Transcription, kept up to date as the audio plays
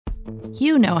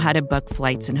You know how to book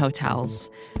flights and hotels.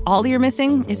 All you're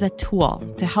missing is a tool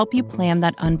to help you plan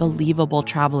that unbelievable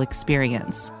travel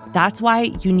experience. That's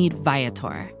why you need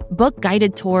Viator. Book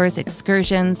guided tours,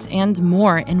 excursions, and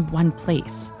more in one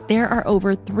place. There are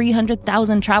over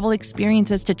 300,000 travel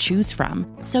experiences to choose from,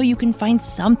 so you can find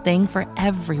something for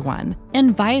everyone.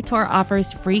 And Viator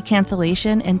offers free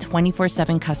cancellation and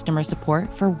 24/7 customer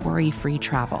support for worry-free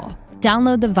travel.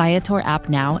 Download the Viator app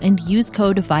now and use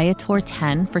code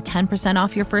Viator10 for 10%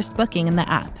 off your first booking in the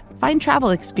app. Find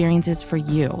travel experiences for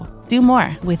you. Do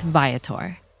more with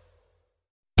Viator.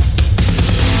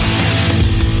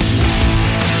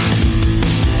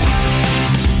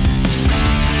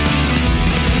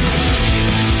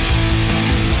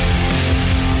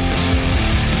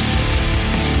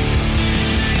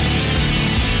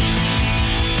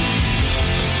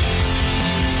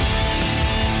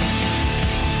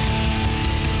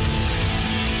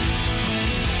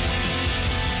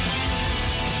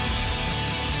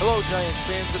 Hello, Giants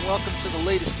fans, and welcome to the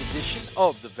latest edition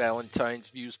of the Valentine's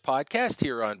Views podcast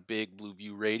here on Big Blue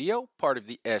View Radio, part of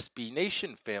the SB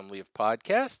Nation family of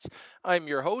podcasts. I'm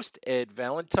your host, Ed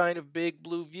Valentine of Big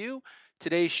Blue View.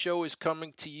 Today's show is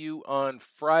coming to you on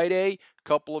Friday, a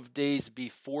couple of days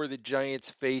before the Giants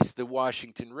face the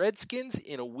Washington Redskins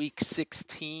in a Week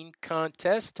 16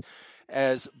 contest,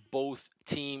 as both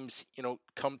teams,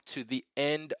 come to the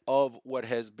end of what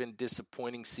has been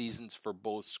disappointing seasons for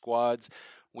both squads.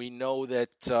 We know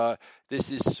that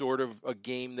this is sort of a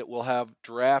game that will have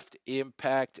draft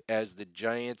impact, as the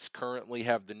Giants currently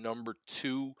have the number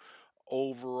 2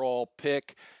 overall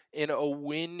pick. And a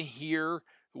win here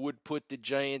would put the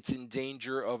Giants in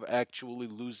danger of actually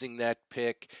losing that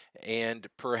pick and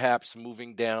perhaps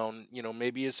moving down,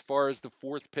 maybe as far as the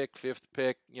 4th pick, 5th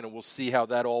pick. We'll see how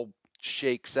that all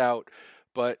shakes out.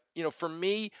 But, for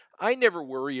me, I never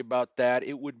worry about that.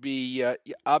 It would be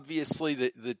obviously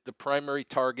the primary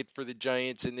target for the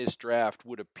Giants in this draft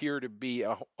would appear to be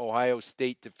Ohio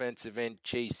State defensive end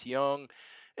Chase Young.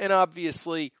 And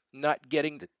obviously not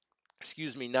getting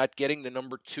the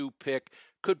number 2 pick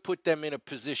could put them in a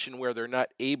position where they're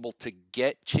not able to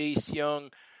get Chase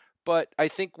Young. But I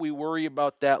think we worry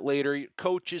about that later.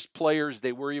 Coaches, players,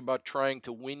 they worry about trying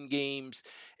to win games.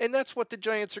 And that's what the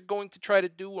Giants are going to try to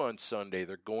do on Sunday.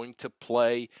 They're going to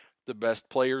play the best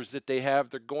players that they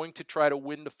have. They're going to try to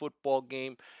win the football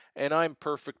game. And I'm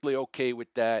perfectly okay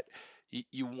with that.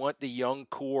 You want the young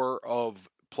core of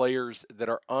players that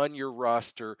are on your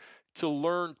roster to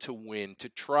learn to win, to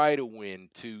try to win,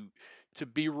 to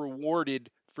be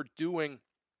rewarded for doing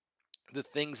the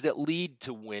things that lead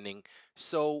to winning.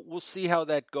 So we'll see how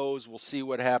that goes. We'll see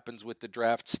what happens with the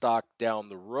draft stock down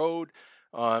the road.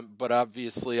 But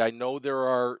obviously, I know there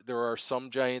are some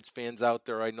Giants fans out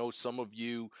there. I know some of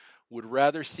you would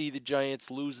rather see the Giants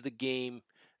lose the game,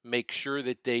 make sure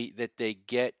that they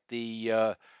get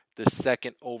the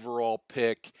 2nd overall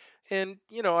pick. And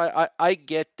I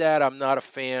get that. I'm not a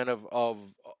fan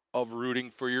of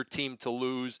rooting for your team to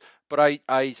lose, but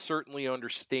I certainly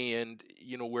understand,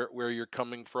 where you're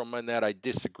coming from on that. I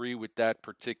disagree with that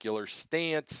particular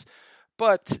stance,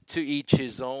 but to each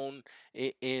his own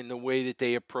in the way that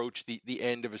they approach the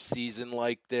end of a season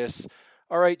like this.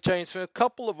 All right, Giants, a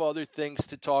couple of other things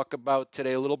to talk about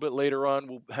today. A little bit later on,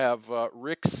 we'll have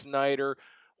Rick Snyder,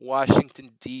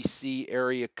 Washington, D.C.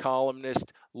 area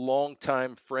columnist,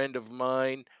 longtime friend of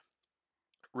mine.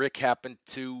 Rick happened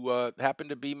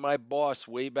to be my boss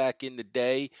way back in the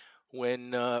day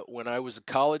when I was a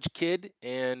college kid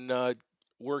and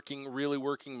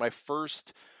working my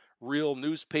first real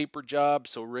newspaper job.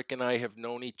 So Rick and I have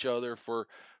known each other for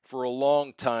a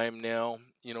long time now,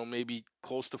 maybe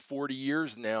close to 40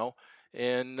 years now.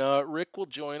 And Rick will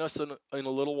join us in a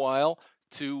little while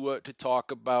to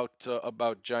talk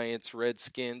about Giants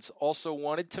Redskins. Also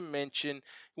wanted to mention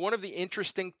one of the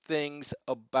interesting things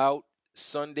about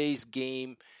Sunday's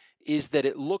game is that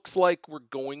it looks like we're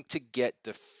going to get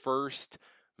the first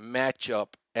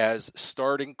matchup as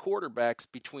starting quarterbacks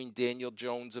between Daniel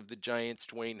Jones of the Giants,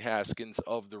 Dwayne Haskins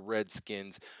of the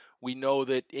Redskins. We know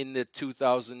that in the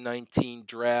 2019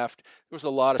 draft, there was a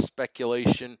lot of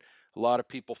speculation. A lot of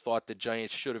people thought the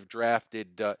Giants should have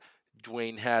drafted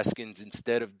Dwayne Haskins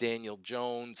instead of Daniel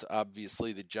Jones.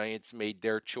 Obviously, the Giants made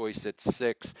their choice at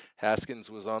 6. Haskins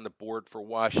was on the board for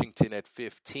Washington at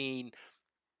 15.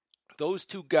 Those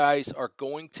two guys are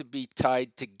going to be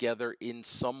tied together in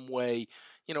some way.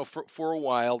 For a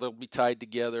while, they'll be tied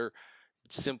together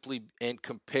simply and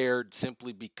compared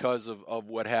simply because of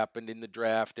what happened in the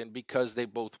draft and because they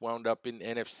both wound up in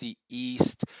NFC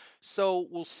East. So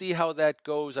we'll see how that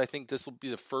goes. I think this will be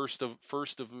the first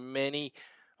of many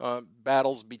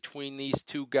battles between these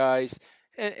two guys.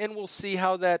 and we'll see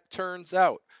how that turns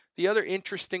out. The other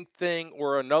interesting thing,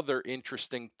 or another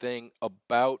interesting thing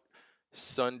about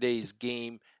Sunday's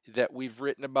game that we've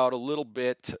written about a little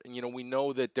bit, we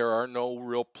know that there are no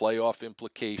real playoff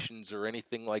implications or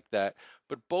anything like that,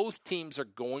 but both teams are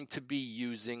going to be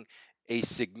using a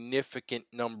significant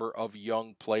number of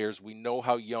young players. We know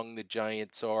how young the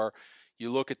Giants are.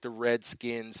 You look at the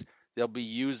Redskins, they'll be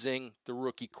using the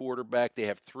rookie quarterback. They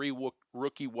have 3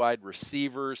 rookie wide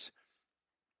receivers.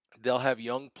 They'll have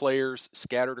young players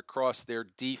scattered across their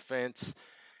defense.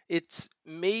 It's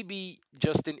maybe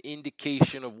just an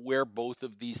indication of where both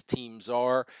of these teams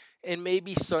are, and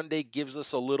maybe Sunday gives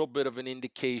us a little bit of an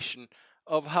indication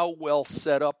of how well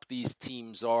set up these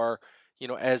teams are,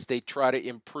 as they try to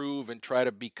improve and try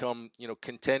to become,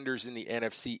 contenders in the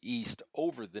NFC East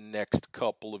over the next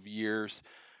couple of years.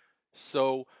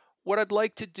 So what I'd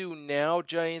like to do now,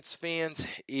 Giants fans,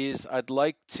 is I'd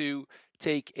like to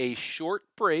take a short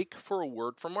break for a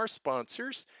word from our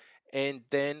sponsors, and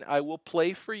then I will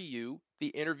play for you the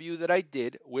interview that I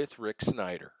did with Rick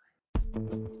Snyder.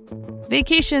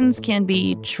 Vacations can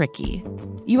be tricky.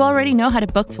 You already know how to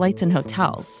book flights and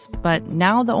hotels, but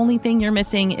now the only thing you're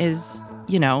missing is,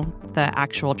 the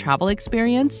actual travel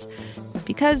experience.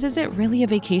 Because is it really a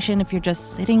vacation if you're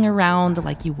just sitting around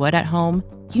like you would at home?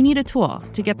 You need a tool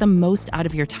to get the most out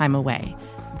of your time away.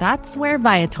 That's where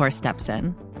Viator steps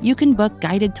in. You can book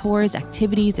guided tours,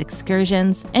 activities,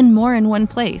 excursions, and more in one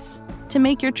place to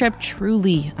make your trip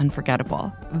truly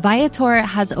unforgettable. Viator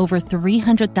has over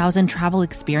 300,000 travel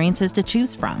experiences to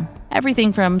choose from.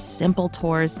 Everything from simple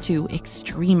tours to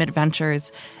extreme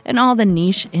adventures and all the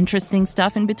niche, interesting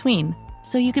stuff in between.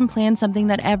 So you can plan something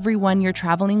that everyone you're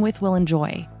traveling with will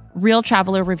enjoy. Real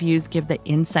traveler reviews give the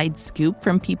inside scoop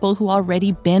from people who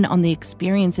already been on the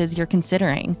experiences you're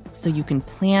considering, so you can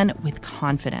plan with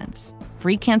confidence.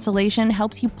 Free cancellation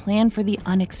helps you plan for the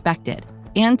unexpected.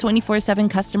 And 24/7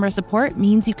 customer support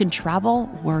means you can travel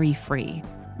worry-free.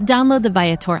 Download the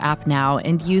Viator app now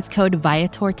and use code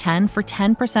Viator10 for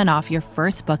 10% off your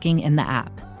first booking in the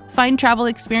app. Find travel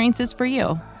experiences for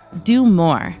you. Do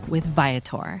more with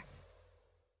Viator.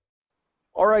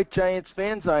 All right, Giants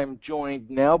fans, I'm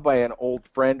joined now by an old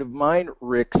friend of mine,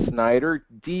 Rick Snyder,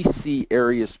 D.C.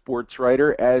 area sports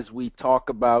writer, as we talk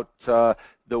about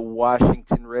the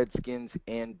Washington Redskins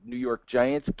and New York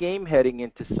Giants game heading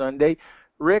into Sunday.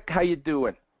 Rick, how you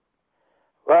doing?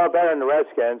 Well, better than the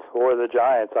Redskins, or the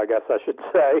Giants, I guess I should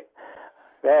say.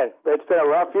 Man, it's been a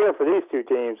rough year for these two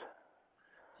teams.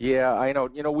 Yeah, I know.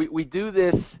 We do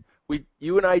this.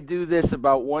 You and I do this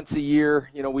about once a year.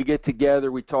 We get together,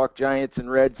 we talk Giants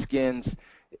and Redskins,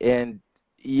 and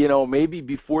maybe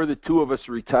before the two of us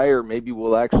retire, maybe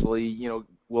we'll actually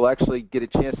get a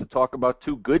chance to talk about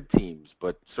two good teams,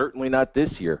 but certainly not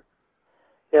this year.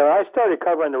 Yeah, when I started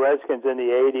covering the Redskins in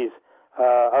the 80s,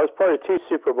 I was part of 2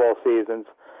 Super Bowl seasons,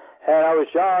 and I was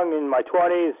young in my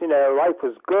 20s. Life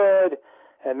was good,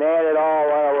 and man, it all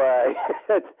went away.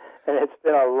 And it's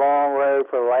been a long road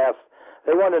for the last.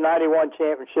 They won the 91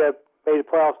 championship, made the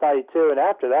playoffs 92, and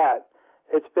after that,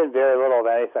 it's been very little of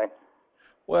anything.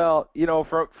 Well,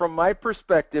 from my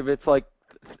perspective, it's like,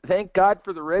 thank God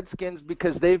for the Redskins,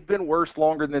 because they've been worse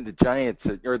longer than the Giants,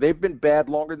 or they've been bad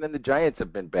longer than the Giants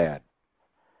have been bad.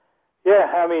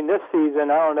 Yeah, I mean, this season,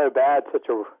 I don't know, bad's such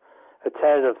a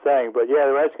tentative thing, but yeah,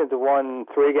 the Redskins have won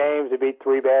 3 games. They beat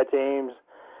 3 bad teams.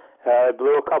 They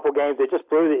blew a couple games. They just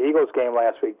blew the Eagles game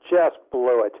last week, just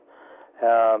blew it.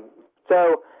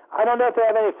 So I don't know if they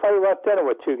have any fight left in it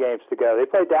with 2 games to go. They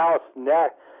play Dallas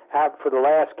for the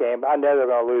last game. I know they're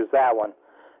going to lose that one.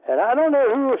 And I don't know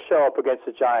who will show up against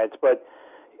the Giants, but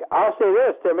I'll say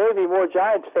this, there may be more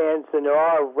Giants fans than there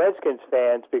are Redskins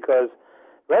fans, because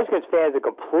Redskins fans have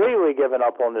completely given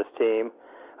up on this team.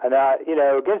 And,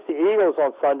 against the Eagles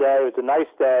on Sunday, it was a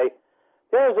nice day.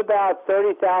 There was about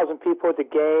 30,000 people at the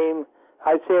game.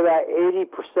 I'd say about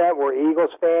 80% were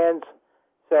Eagles fans.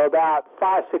 So about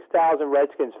 6,000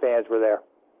 Redskins fans were there.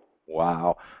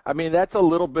 Wow. I mean, that's a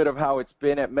little bit of how it's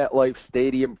been at MetLife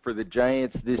Stadium for the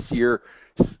Giants this year.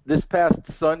 This past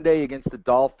Sunday against the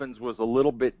Dolphins was a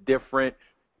little bit different.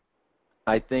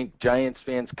 I think Giants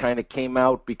fans kind of came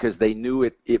out because they knew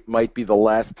it might be the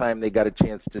last time they got a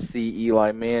chance to see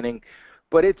Eli Manning.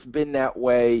 But it's been that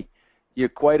way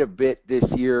quite a bit this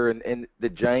year, and the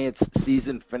Giants'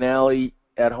 season finale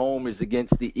at home is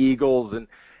against the Eagles,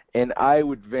 and I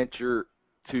would venture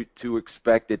to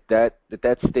expect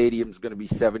that stadium is going to be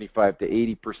 75 to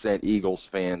 80% Eagles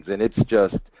fans, and it's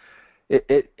just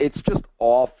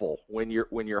awful when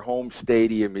your home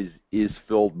stadium is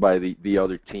filled by the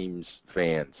other team's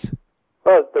fans.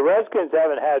 Well, the Redskins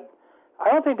haven't had, I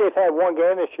don't think they've had one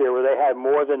game this year where they had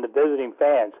more than the visiting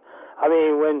fans. I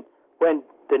mean, when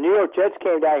the New York Jets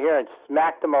came down here and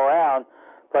smacked them around,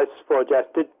 for Jets,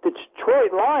 the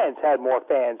Detroit Lions had more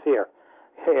fans here.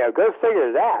 Go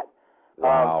figure that.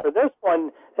 Wow. For this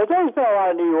one, there's always been a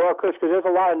lot of New Yorkers because there's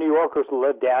a lot of New Yorkers who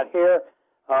live down here.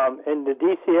 In the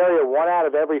D.C. area, one out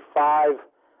of every 20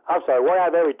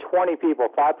 people,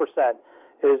 5%,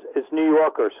 is New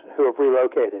Yorkers who have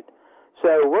relocated.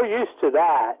 So we're used to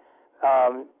that.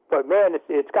 But, man,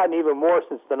 it's gotten even more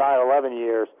since the 9/11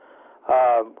 years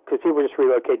because people just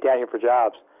relocate down here for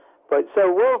jobs. But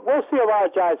so we'll see a lot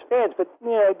of Giants fans. But,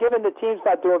 given the team's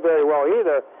not doing very well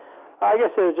either, I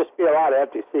guess there would just be a lot of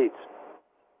empty seats.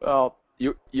 Well,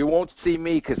 you won't see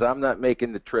me because I'm not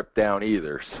making the trip down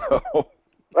either. So.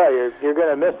 Well, you're going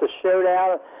to miss the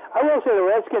showdown. I will say the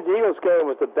Redskins-Eagles game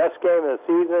was the best game of the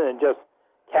season and just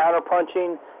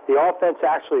counterpunching. The offense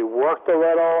actually worked a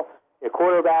little.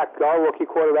 Our rookie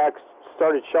quarterback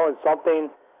started showing something.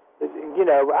 I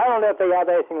don't know if they have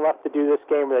anything left to do this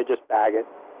game or they just bag it.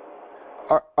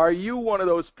 Are you one of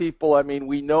those people? I mean,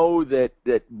 we know that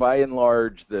by and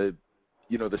large the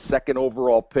second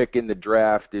overall pick in the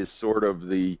draft is sort of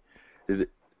the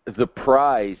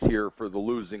prize here for the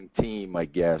losing team, I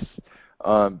guess.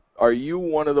 Are you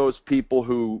one of those people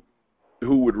who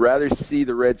would rather see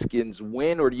the Redskins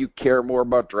win, or do you care more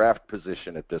about draft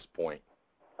position at this point?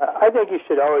 I think you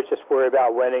should always just worry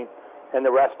about winning, and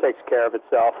the rest takes care of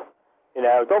itself.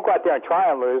 Don't go out there and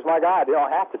try and lose. My God, they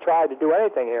don't have to try to do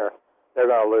anything here. They're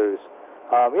going to lose.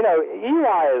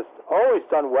 Eli has always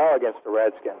done well against the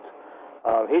Redskins.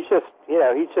 He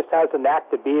just has a knack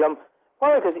to beat them.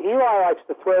 Only because Eli likes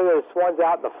to throw those ones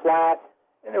out in the flat,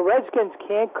 and the Redskins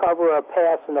can't cover a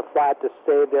pass in the flat to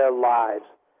save their lives.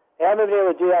 They haven't been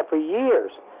able to do that for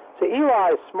years. So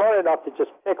Eli is smart enough to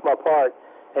just pick them apart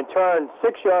and turn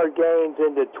 6-yard gains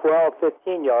into 12,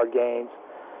 15-yard gains.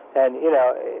 And,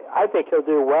 I think he'll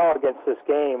do well against this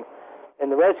game.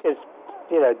 And the Redskins,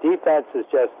 defense is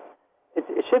just,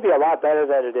 it should be a lot better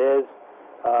than it is.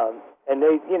 And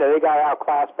they got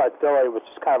outclassed by Philly, which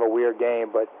is kind of a weird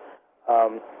game. But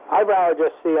I'd rather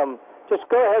just see them just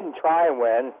go ahead and try and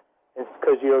win,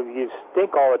 because you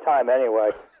stink all the time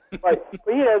anyway. But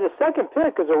the second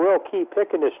pick is a real key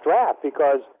pick in this draft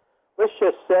because let's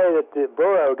just say that the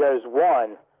Burrow goes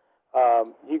 1.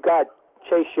 You got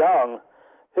Chase Young,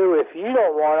 who if you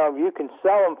don't want him, you can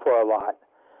sell him for a lot.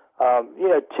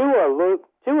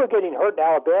 Tua getting hurt in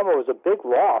Alabama was a big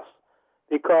loss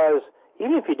because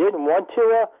even if you didn't want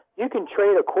Tua, you can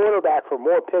trade a quarterback for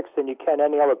more picks than you can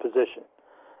any other position.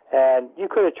 And you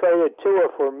could have traded Tua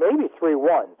for maybe 3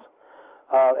 ones.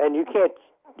 And you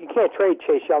can't trade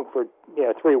Chase Young for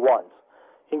 3 ones.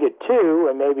 You can get 2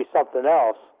 and maybe something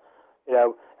else.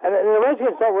 And the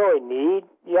Redskins don't really need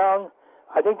Young.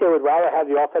 I think they would rather have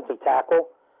the offensive tackle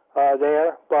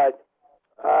there. But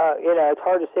it's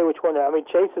hard to say which one. I mean,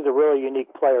 Chase is a really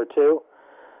unique player too.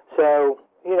 So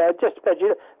it just depends.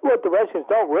 What the Redskins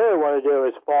don't really want to do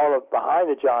is fall behind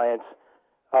the Giants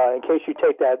in case you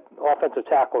take that offensive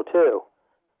tackle too.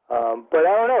 But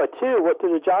I don't know. At 2, what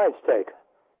do the Giants take?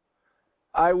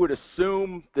 I would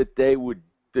assume that they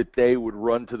would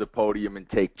run to the podium and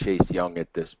take Chase Young at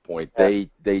this point. Yeah.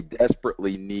 They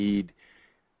desperately need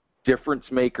difference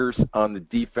makers on the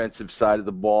defensive side of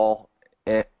the ball,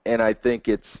 and I think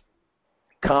it's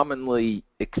commonly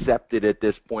accepted at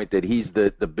this point that he's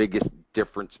the biggest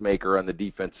difference maker on the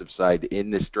defensive side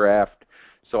in this draft.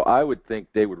 So I would think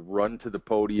they would run to the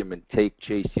podium and take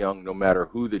Chase Young no matter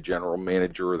who the general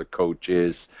manager or the coach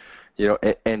is,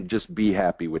 and just be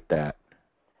happy with that.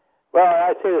 Well,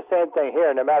 I say the same thing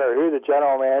here, no matter who the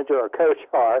general manager or coach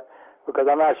are, because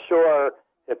I'm not sure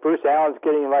if Bruce Allen's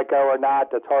getting let go or not.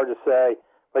 That's hard to say,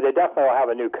 but they definitely will have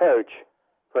a new coach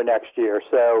for next year.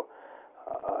 So,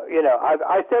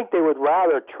 I think they would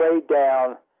rather trade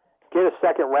down, get a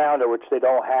second rounder, which they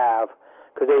don't have,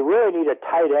 because they really need a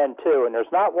tight end too, and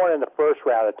there's not one in the first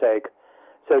round to take.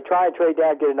 So try and trade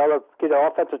down, get an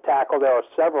offensive tackle. There are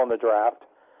several in the draft,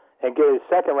 and get a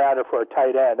second rounder for a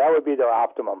tight end. That would be their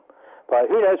optimum. But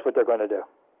who knows what they're going to do.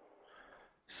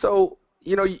 So,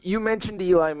 you mentioned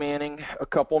Eli Manning a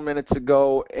couple minutes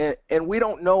ago, and we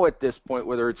don't know at this point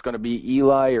whether it's going to be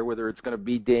Eli or whether it's going to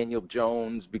be Daniel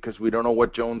Jones because we don't know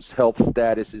what Jones' health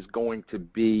status is going to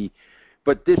be.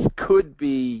 But this could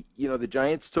be, the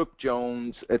Giants took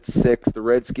Jones at 6. The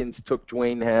Redskins took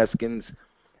Dwayne Haskins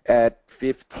at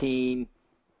 15.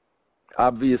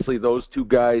 Obviously, those two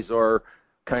guys are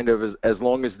kind of, as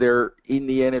long as they're in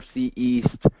the NFC East,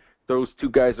 those two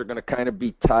guys are going to kind of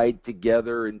be tied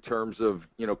together in terms of,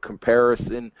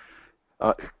 comparison.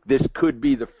 This could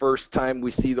be the first time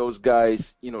we see those guys,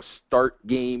 start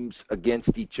games against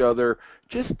each other.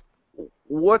 Just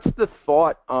what's the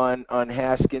thought on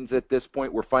Haskins at this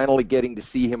point? We're finally getting to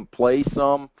see him play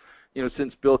some,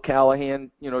 since Bill Callahan,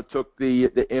 took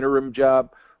the interim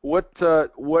job. What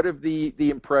have the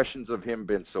impressions of him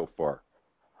been so far?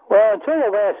 Well, until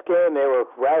the last game, they were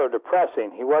rather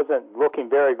depressing. He wasn't looking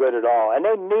very good at all, and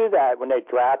they knew that when they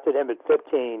drafted him at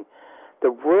 15.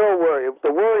 The worry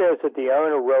is that the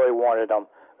owner really wanted him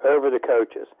over the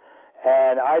coaches.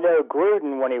 And I know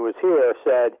Gruden, when he was here,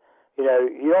 said,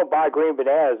 you don't buy green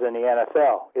bananas in the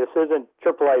NFL. This isn't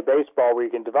AAA baseball where you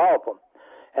can develop them.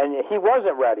 And he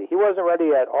wasn't ready. He wasn't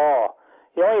ready at all.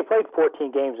 He only played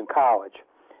 14 games in college.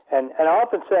 And I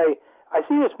often say, I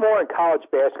see this more in college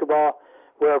basketball,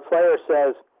 where a player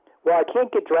says, well, I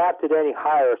can't get drafted any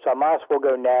higher, so I might as well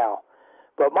go now.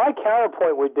 But my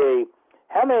counterpoint would be,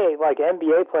 how many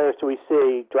NBA players do we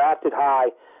see drafted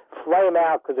high, flame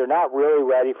out because they're not really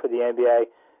ready for the NBA,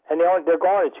 and they're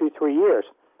gone in 2-3 years?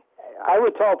 I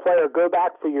would tell a player, go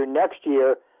back for your next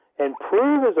year and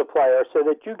prove as a player so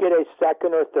that you get a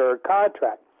second or third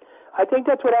contract. I think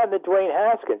that's what happened to Dwayne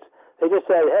Haskins. They just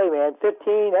said, hey, man,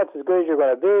 15, that's as good as you're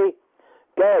going to be.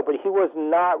 Go. But he was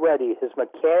not ready. His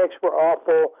mechanics were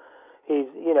awful. He's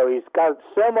got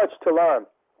so much to learn.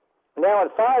 Now, in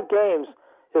 5 games,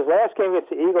 his last game against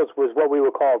the Eagles was what we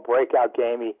would call a breakout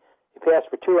game. He passed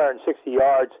for 260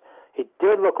 yards. He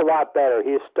did look a lot better.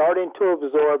 He is starting to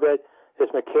absorb it. His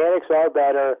mechanics are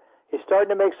better. He's starting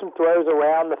to make some throws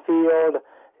around the field.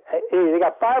 They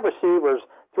got 5 receivers,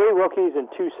 3 rookies, and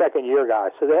 2 second-year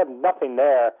guys. So they have nothing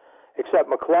there except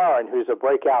McLaurin, who's a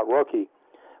breakout rookie.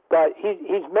 But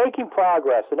he's making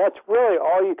progress, and that's really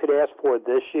all you could ask for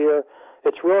this year.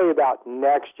 It's really about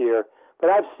next year. But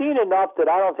I've seen enough that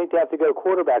I don't think they have to go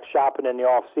quarterback shopping in the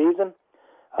off season.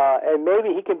 And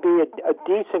maybe he can be a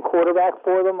decent quarterback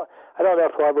for them. I don't know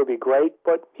if he'll ever be great,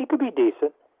 but he could be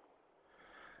decent.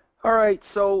 All right,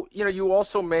 so, you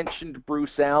also mentioned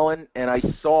Bruce Allen, and I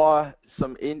saw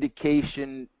some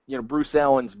indication, Bruce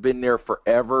Allen's been there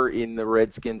forever in the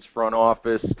Redskins front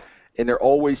office, and there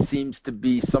always seems to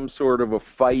be some sort of a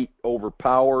fight over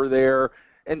power there,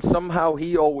 and somehow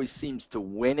he always seems to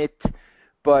win it.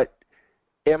 But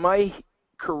am I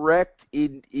correct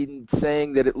in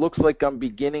saying that it looks like I'm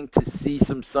beginning to see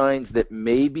some signs that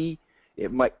maybe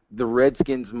the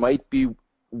Redskins might be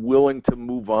willing to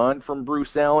move on from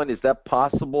Bruce Allen? Is that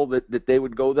possible that they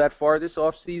would go that far this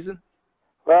offseason?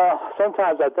 Well,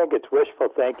 sometimes I think it's wishful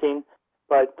thinking,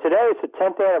 but today is the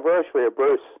 10th anniversary of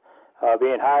Bruce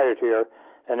being hired here,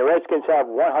 and the Redskins have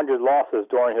 100 losses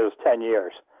during his 10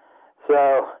 years.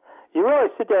 So you really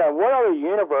sit there and what other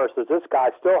universe is this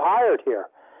guy still hired here?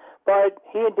 But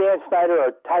he and Dan Snyder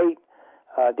are tight.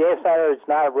 Dan Snyder is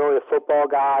not really a football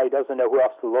guy. He doesn't know who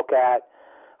else to look at.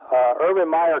 Urban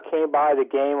Meyer came by the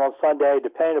game on Sunday,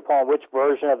 depending upon which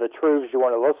version of the truths you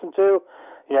want to listen to.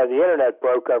 The internet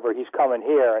broke over he's coming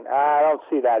here, and I don't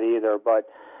see that either. But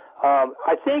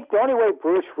I think the only way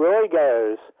Bruce really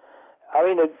goes,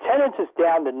 the attendance is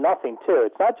down to nothing, too.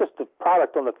 It's not just the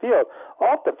product on the field.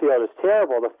 Off the field is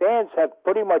terrible. The fans have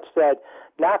pretty much said,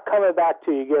 not coming back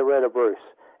till you get rid of Bruce.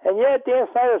 And yet Dan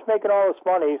Snyder's making all this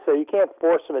money, so you can't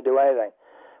force him to do anything.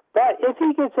 But if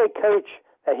he gets a coach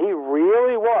that he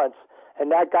really wants,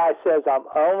 and that guy says, I'm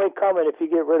only coming if you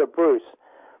get rid of Bruce,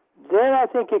 then I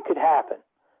think it could happen.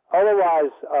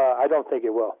 Otherwise, I don't think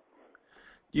it will.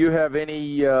 Do you have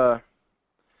any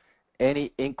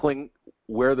inkling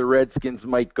where the Redskins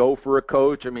might go for a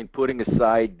coach? Putting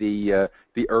aside the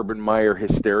Urban Meyer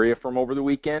hysteria from over the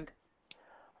weekend?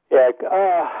 Yeah,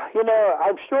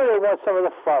 I'm sure they want some of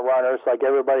the front runners like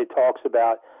everybody talks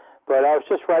about. But I was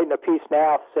just writing a piece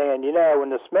now saying, when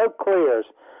the smoke clears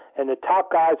and the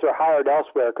top guys are hired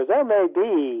elsewhere, because there may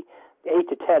be 8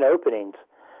 to 10 openings,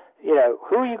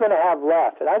 who are you going to have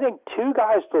left? And I think 2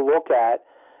 guys to look at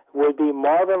would be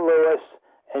Marvin Lewis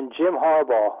and Jim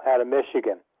Harbaugh out of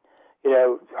Michigan.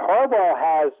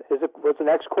 Harbaugh was an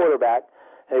ex-quarterback.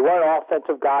 They want an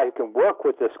offensive guy who can work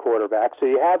with this quarterback, so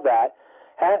you have that.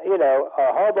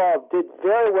 Harbaugh did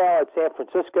very well at San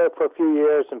Francisco for a few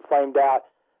years and flamed out.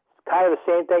 Kind of the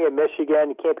same thing at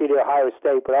Michigan. He can't beat Ohio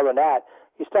State, but other than that,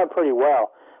 he's done pretty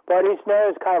well. But he's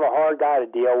known as kind of a hard guy to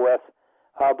deal with.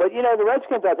 But the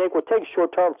Redskins, I think, will take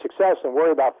short-term success and worry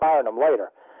about firing him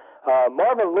later.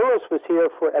 Marvin Lewis was here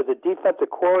as a defensive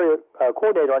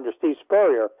coordinator under Steve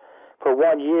Spurrier for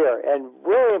 1 year and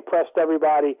really impressed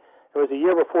everybody. It was a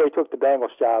year before he took the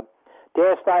Bengals job.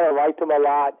 Dan Snyder liked him a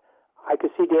lot. I could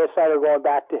see Dan Snyder going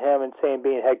back to him and saying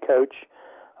being head coach.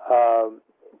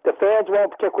 The fans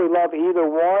won't particularly love either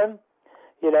one.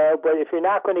 But if you're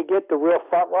not going to get the real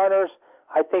front runners,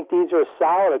 I think these are as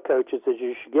solid coaches as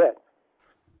you should get.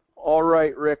 All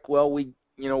right, Rick. Well,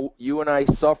 you and I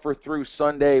suffer through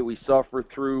Sunday. We suffer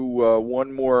through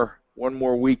one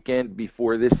more weekend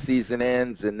before this season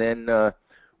ends, and then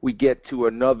we get to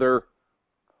another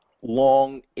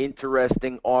long,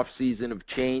 interesting off-season of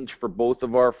change for both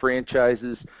of our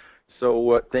franchises.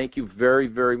 So thank you very,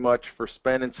 very much for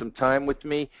spending some time with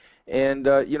me. And,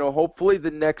 hopefully the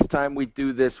next time we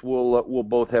do this, we'll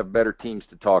both have better teams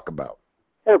to talk about.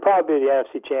 It'll probably be the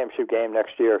NFC Championship game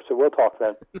next year, so we'll talk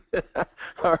then.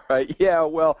 All right. Yeah,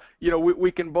 well,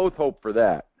 we can both hope for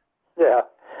that. Yeah.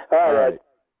 All right.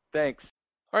 Thanks.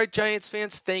 All right, Giants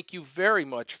fans, thank you very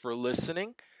much for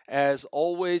listening. As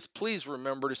always, please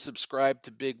remember to subscribe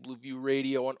to Big Blue View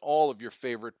Radio on all of your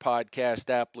favorite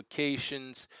podcast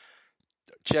applications.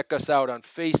 Check us out on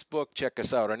Facebook. Check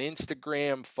us out on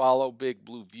Instagram. Follow Big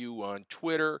Blue View on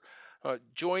Twitter.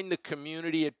 Join the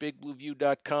community at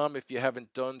bigblueview.com if you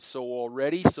haven't done so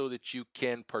already, so that you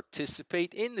can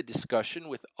participate in the discussion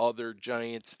with other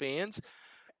Giants fans.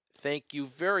 Thank you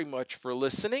very much for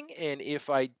listening. And if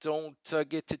I don't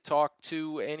get to talk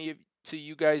to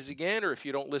you guys again, or if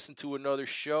you don't listen to another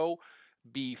show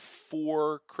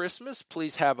before Christmas,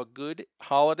 please have a good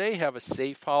holiday. Have a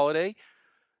safe holiday.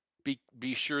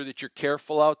 Be sure that you're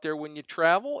careful out there when you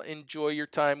travel. Enjoy your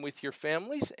time with your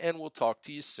families, and we'll talk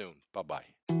to you soon. Bye-bye.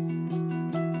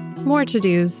 More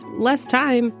to-dos, less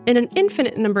time, and an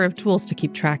infinite number of tools to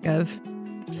keep track of.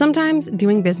 Sometimes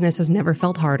doing business has never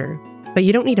felt harder, but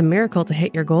you don't need a miracle to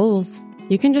hit your goals.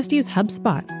 You can just use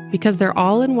HubSpot, because their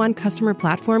all-in-one customer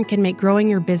platform can make growing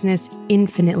your business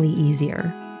infinitely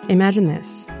easier. Imagine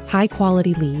this: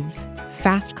 high-quality leads,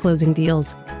 fast closing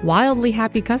deals, wildly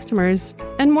happy customers,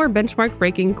 and more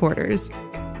benchmark-breaking quarters.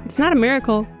 It's not a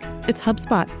miracle, it's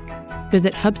HubSpot.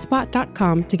 Visit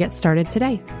HubSpot.com to get started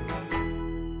today.